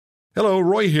Hello,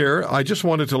 Roy here. I just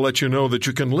wanted to let you know that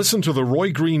you can listen to The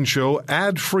Roy Green Show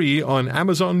ad-free on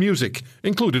Amazon Music,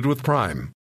 included with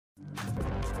Prime.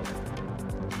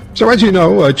 So as you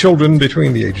know, children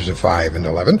between the ages of 5 and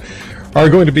 11 are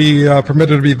going to be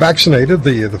permitted to be vaccinated,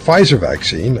 the Pfizer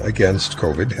vaccine against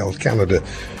COVID. Health Canada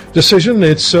decision.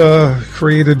 It's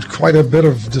created quite a bit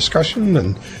of discussion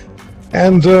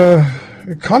and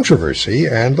controversy,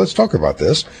 and let's talk about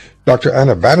this. Dr.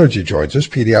 Anna Banerjee joins us,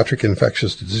 pediatric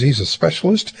infectious diseases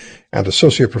specialist and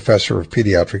associate professor of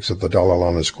pediatrics at the Dalla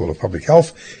Lana School of Public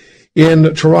Health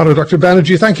in Toronto. Dr.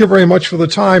 Banerjee, thank you very much for the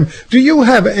time. Do you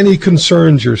have any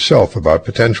concerns yourself about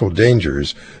potential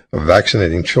dangers of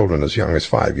vaccinating children as young as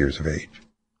 5 years of age?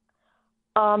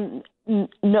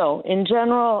 No. In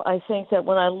general, I think that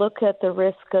when I look at the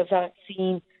risk of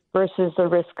vaccine versus the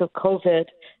risk of COVID,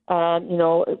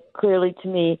 clearly to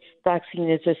me, vaccine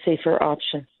is a safer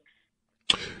option.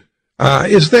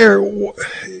 Is there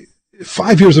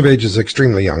 5 years of age is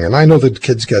extremely young, and I know that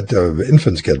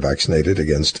infants get vaccinated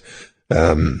against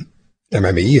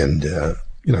MME, and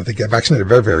they get vaccinated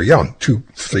very, very young, 2,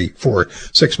 3, 4,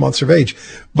 6 months of age.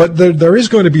 But there is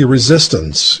going to be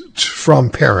resistance from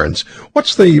parents.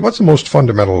 What's the most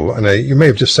fundamental? And you may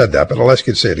have just said that, but I'll ask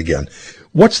you to say it again.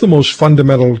 What's the most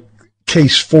fundamental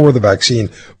case for the vaccine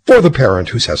for the parent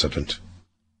who's hesitant?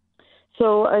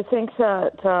 So I think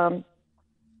that.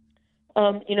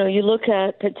 You look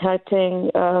at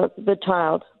protecting the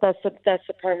child. That's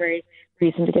the primary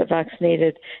reason to get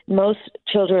vaccinated. Most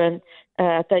children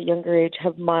at that younger age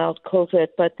have mild COVID,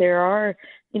 but there are,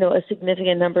 a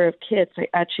significant number of kids that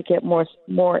actually get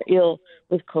more ill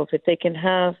with COVID. They can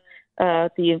have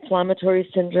the inflammatory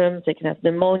syndromes. They can have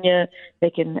pneumonia. They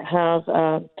can have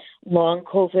long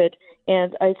COVID.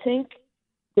 And I think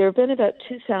there have been about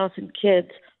 2,000 kids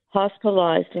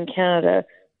hospitalized in Canada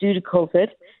due to COVID.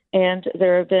 And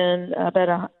there have been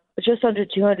just under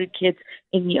 200 kids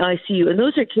in the ICU. And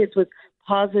those are kids with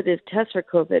positive tests for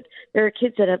COVID. There are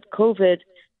kids that have COVID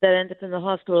that end up in the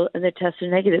hospital and their tests are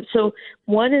negative. So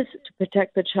one is to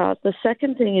protect the child. The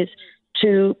second thing is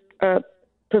to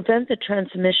prevent the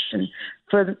transmission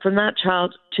from that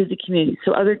child to the community.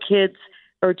 So other kids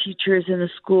or teachers in the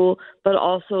school, but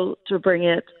also to bring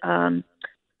it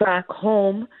back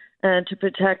home and to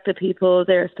protect the people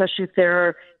there, especially if there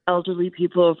are elderly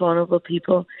people or vulnerable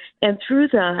people. And through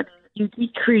that, you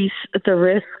decrease the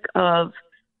risk of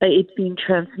it being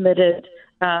transmitted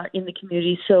in the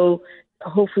community. So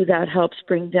hopefully that helps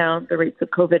bring down the rates of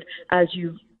COVID. As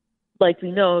you likely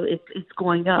know, it's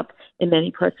going up in many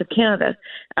parts of Canada.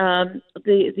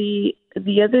 The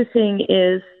other thing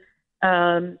is,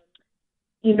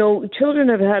 children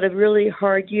have had a really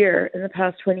hard year in the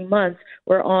past 20 months.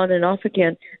 We're on and off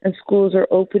again, and schools are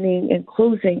opening and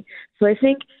closing. So I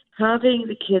think having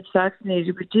the kids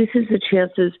vaccinated reduces the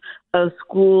chances of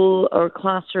school or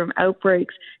classroom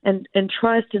outbreaks and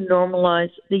tries to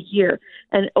normalize the year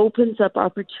and opens up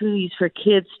opportunities for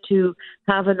kids to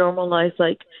have a normal life,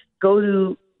 like go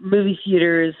to movie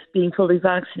theaters being fully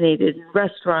vaccinated,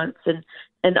 restaurants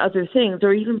and other things,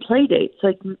 or even play dates.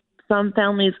 Like some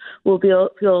families will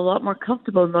feel a lot more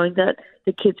comfortable knowing that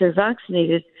the kids are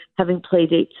vaccinated, having play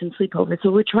dates and sleepovers. So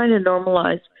we're trying to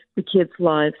normalize the kids'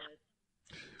 lives.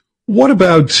 What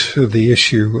about the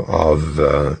issue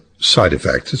of side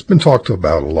effects? It's been talked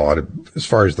about a lot as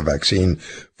far as the vaccine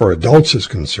for adults is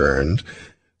concerned.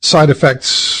 Side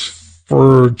effects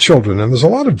for children, and there's a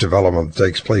lot of development that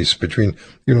takes place between,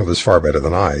 this far better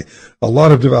than I, a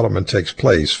lot of development takes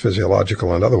place,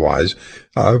 physiological and otherwise,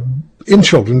 in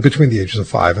children between the ages of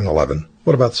 5 and 11.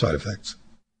 What about side effects?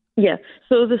 Yeah,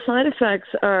 so the side effects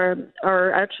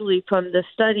are actually from the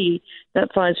study that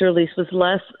Pfizer released was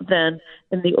less than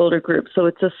in the older group. So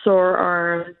it's a sore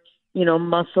arm,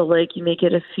 muscle ache, you may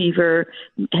get a fever,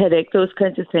 headache, those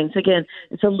kinds of things. Again,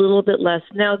 it's a little bit less.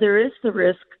 Now, there is the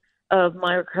risk of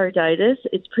myocarditis.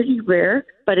 It's pretty rare,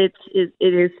 but it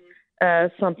is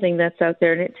something that's out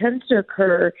there, and it tends to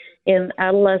occur in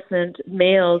adolescent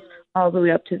males all the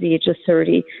way up to the age of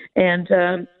 30. And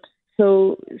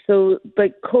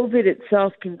but COVID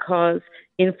itself can cause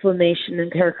inflammation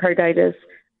and pericarditis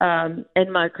and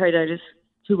myocarditis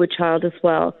to a child as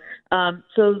well.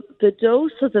 So the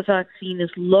dose of the vaccine is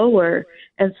lower,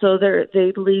 and so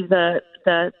they believe that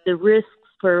the risks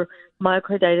for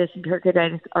myocarditis and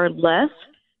pericarditis are less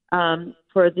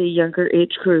for the younger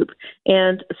age group.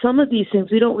 And some of these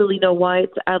things, we don't really know why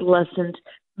it's adolescent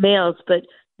males, but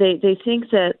they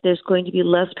think that there's going to be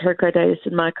less pericarditis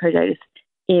and myocarditis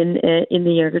in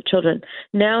the younger children.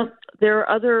 Now, there are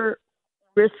other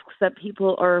risks that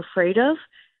people are afraid of.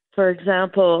 For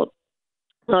example,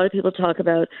 a lot of people talk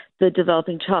about the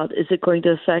developing child. Is it going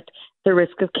to affect the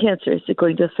risk of cancer? Is it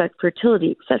going to affect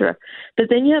fertility, et cetera? But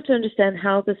then you have to understand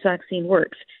how this vaccine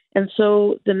works. And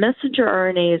so the messenger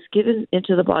RNA is given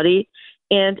into the body,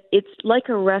 and it's like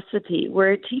a recipe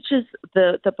where it teaches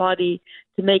the body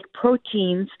to make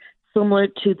proteins similar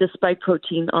to the spike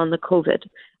protein on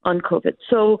COVID.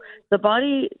 So the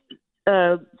body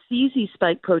sees these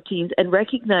spike proteins and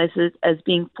recognizes as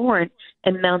being foreign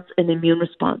and mounts an immune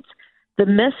response. The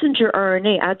messenger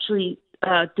RNA actually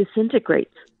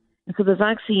disintegrates, and so the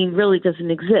vaccine really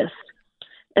doesn't exist.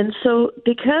 And so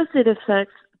because it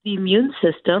affects the immune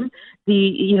system,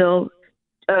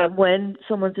 when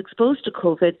someone's exposed to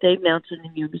COVID, they mount an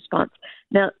immune response.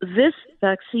 Now, this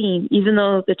vaccine, even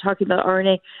though they're talking about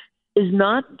RNA, is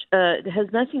not has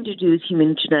nothing to do with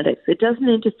human genetics. It doesn't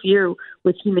interfere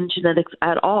with human genetics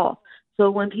at all.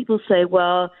 So when people say,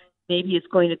 well, maybe it's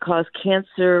going to cause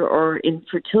cancer or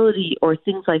infertility or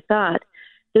things like that,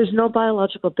 there's no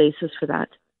biological basis for that.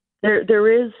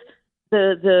 There is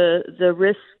the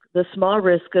risk, the small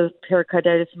risk of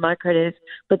pericarditis and myocarditis,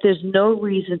 but there's no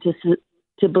reason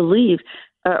to believe,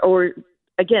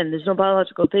 there's no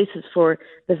biological basis for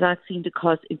the vaccine to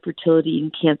cause infertility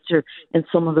and cancer and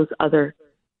some of those other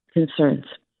concerns.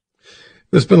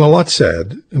 There's been a lot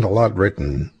said and a lot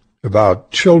written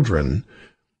about children,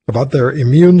 about their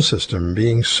immune system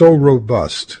being so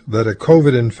robust that a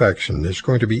COVID infection is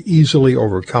going to be easily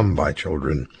overcome by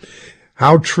children.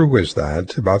 How true is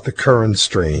that about the current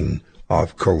strain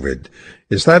of COVID?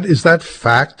 Is that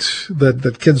fact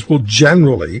that kids will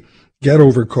generally get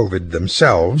over COVID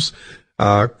themselves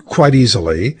quite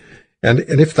easily? And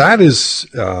if that is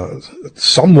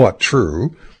somewhat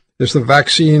true, is the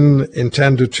vaccine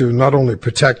intended to not only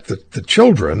protect the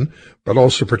children, but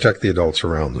also protect the adults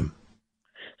around them?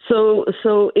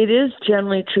 So it is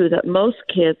generally true that most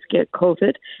kids get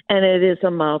COVID, and it is a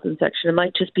mild infection. It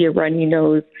might just be a runny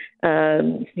nose,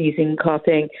 sneezing,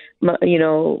 coughing,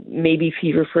 maybe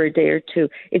fever for a day or two.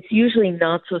 It's usually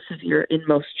not so severe in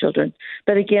most children.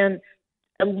 But again,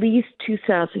 at least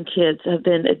 2,000 kids have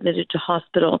been admitted to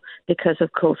hospital because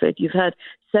of COVID. You've had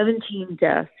 17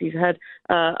 deaths. You've had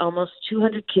almost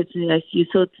 200 kids in the ICU.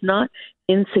 So it's not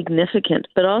insignificant.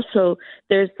 But also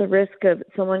there's the risk of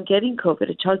someone getting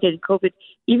COVID, a child getting COVID,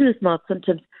 even with mild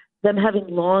symptoms, them having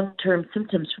long-term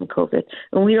symptoms from COVID.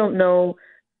 And we don't know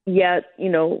yet,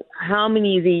 how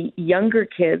many of the younger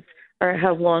kids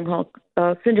have long-haul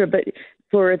syndrome. But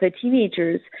for the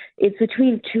teenagers, it's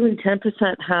between 2 and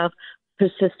 10% have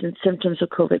persistent symptoms of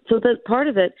COVID. So that part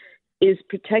of it is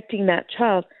protecting that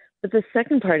child. But the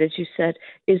second part, as you said,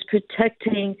 is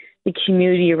protecting the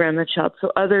community around the child.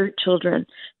 So other children,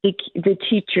 the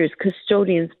teachers,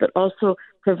 custodians, but also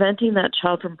preventing that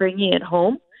child from bringing it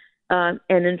home and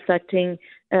infecting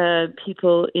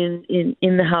people in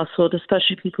the household,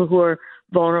 especially people who are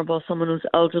vulnerable, someone who's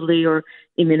elderly or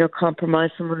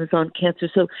immunocompromised, someone who's on cancer.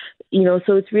 So,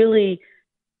 so it's really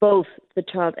both the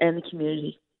child and the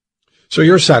community. So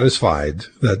you're satisfied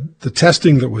that the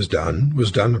testing that was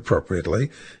done appropriately,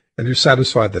 and you're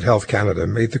satisfied that Health Canada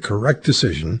made the correct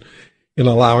decision in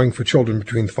allowing for children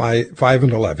between 5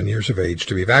 and 11 years of age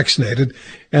to be vaccinated,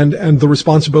 and the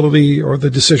responsibility or the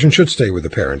decision should stay with the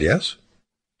parent, yes?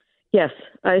 Yes,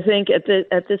 I think at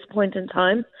this point in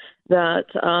time that,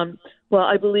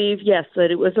 I believe, yes,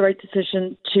 that it was the right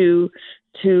decision to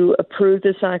approve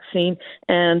this vaccine.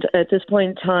 And at this point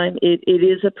in time, it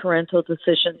is a parental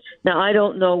decision. Now, I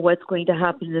don't know what's going to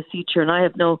happen in the future, and I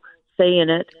have no say in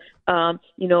it.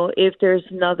 If there's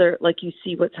another, like you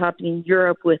see what's happening in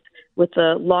Europe with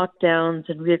the lockdowns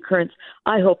and reoccurrence,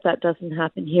 I hope that doesn't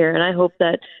happen here. And I hope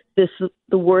that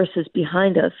the worst is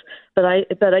behind us. But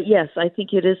yes, I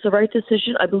think it is the right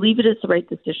decision. I believe it is the right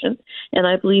decision. And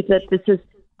I believe that this is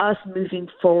us moving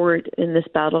forward in this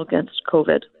battle against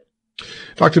COVID.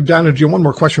 Dr. Banerjee, one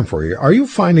more question for you. Are you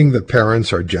finding that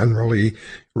parents are generally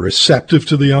receptive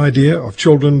to the idea of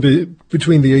children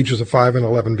between the ages of 5 and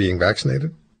 11 being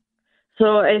vaccinated?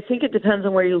 So I think it depends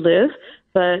on where you live.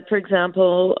 But, for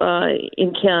example,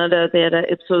 in Canada, they had an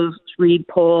Ipsos Reid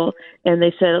poll, and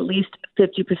they said at least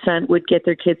 50% would get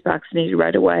their kids vaccinated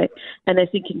right away. And I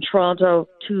think in Toronto,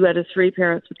 2 out of 3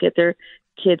 parents would get their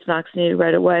kids vaccinated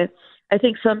right away. I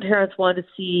think some parents want to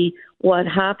see what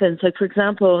happens. Like, for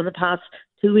example, in the past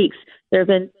 2 weeks, there have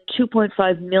been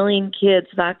 2.5 million kids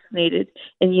vaccinated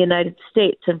in the United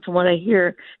States. And from what I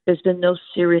hear, there's been no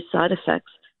serious side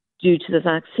effects due to the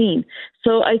vaccine.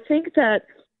 So I think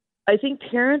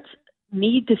parents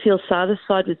need to feel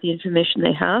satisfied with the information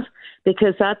they have,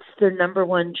 because that's their number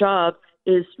one job,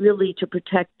 is really to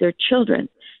protect their children.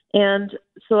 And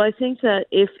so I think that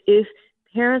if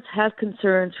parents have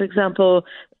concerns, for example,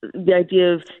 the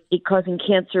idea of it causing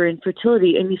cancer and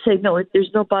infertility, and you say, no,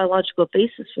 there's no biological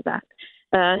basis for that,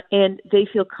 and they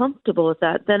feel comfortable with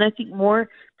that, then I think more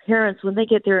parents, when they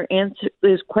get their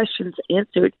questions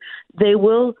answered, they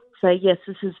will say, yes,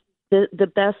 this is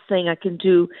the best thing I can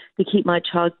do to keep my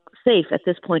child safe at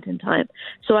this point in time.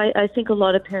 So I think a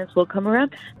lot of parents will come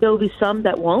around. There will be some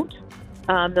that won't,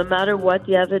 no matter what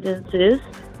the evidence is.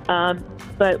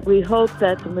 But we hope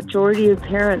that the majority of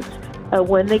parents,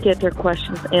 when they get their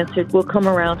questions answered, will come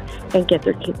around and get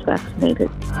their kids vaccinated.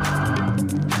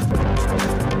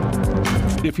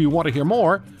 If you want to hear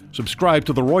more, subscribe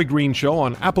to The Roy Green Show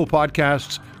on Apple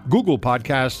Podcasts, Google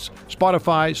Podcasts,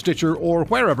 Spotify, Stitcher, or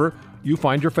wherever you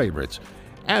find your favorites.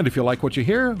 And if you like what you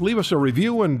hear, leave us a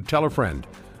review and tell a friend.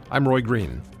 I'm Roy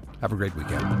Green. Have a great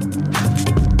weekend.